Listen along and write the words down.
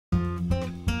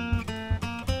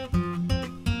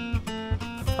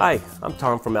Hi, I'm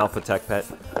Tom from Alphatech Pet,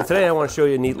 and today I want to show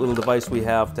you a neat little device we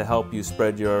have to help you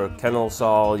spread your kennel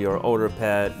sol, your odor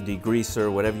pet,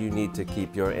 degreaser, whatever you need to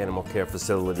keep your animal care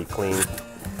facility clean.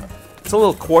 It's a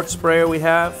little quart sprayer we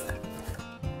have.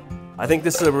 I think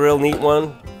this is a real neat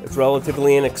one. It's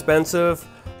relatively inexpensive.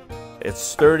 It's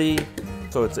sturdy,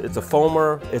 so it's a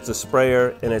foamer, it's a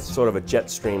sprayer, and it's sort of a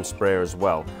jet stream sprayer as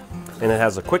well. And it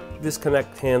has a quick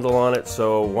disconnect handle on it,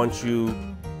 so once you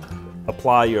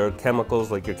apply your chemicals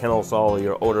like your kennel sol or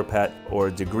your odor pet or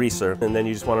degreaser, and then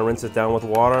you just want to rinse it down with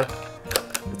water.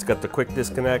 It's got the quick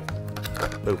disconnect,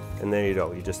 boom, and there you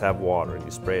go. You just have water and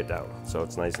you spray it down, so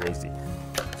it's nice and easy.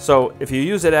 So if you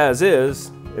use it as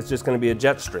is, it's just going to be a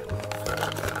jet stream.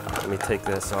 Let me take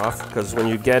this off, because when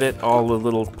you get it, all the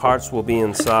little parts will be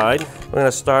inside. We're going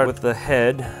to start with the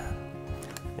head,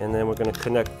 and then we're going to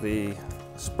connect the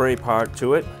spray part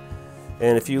to it.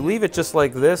 And if you leave it just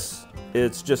like this,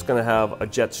 it's just going to have a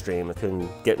jet stream. It can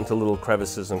get into little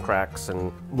crevices and cracks and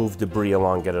move debris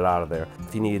along, get it out of there.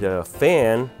 If you need a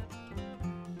fan,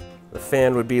 the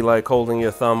fan would be like holding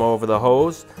your thumb over the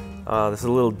hose. This is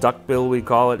a little duckbill, we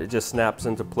call it. It just snaps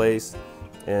into place,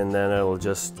 and then it'll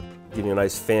just give you a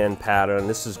nice fan pattern.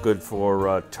 This is good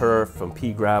for turf and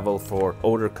pea gravel, for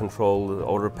odor control, the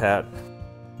odor pet.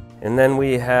 And then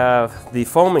we have the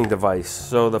foaming device.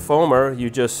 So the foamer, you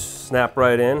just snap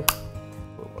right in.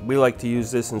 We like to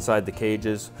use this inside the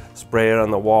cages, spray it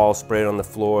on the wall, spray it on the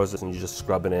floors, and you just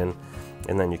scrub it in,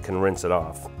 and then you can rinse it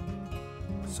off.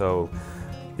 So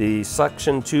the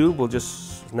suction tube will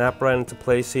just snap right into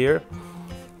place here.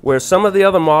 Where some of the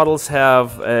other models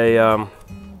have a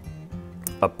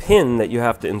pin that you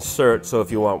have to insert, so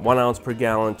if you want 1 ounce per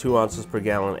gallon, 2 ounces per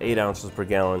gallon, 8 ounces per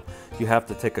gallon, you have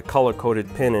to take a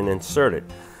color-coded pin and insert it.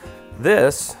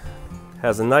 This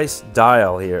has a nice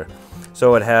dial here.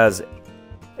 So it has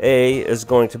A is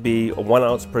going to be 1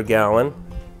 ounce per gallon,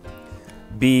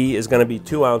 B is going to be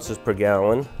 2 ounces per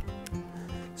gallon,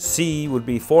 C would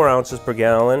be 4 ounces per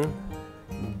gallon,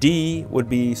 D would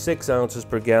be 6 ounces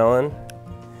per gallon,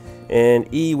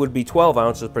 and E would be 12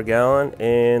 ounces per gallon,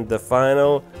 and the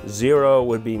final 0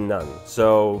 would be none.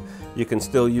 So you can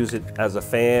still use it as a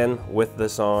fan with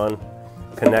this on,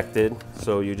 connected.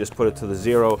 So you just put it to the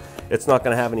 0. It's not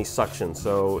going to have any suction,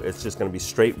 so it's just going to be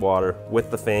straight water with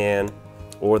the fan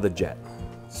or the jet.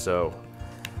 So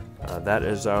that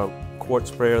is our quart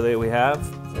sprayer that we have.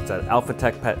 It's at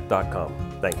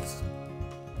alphatechpet.com. Thanks.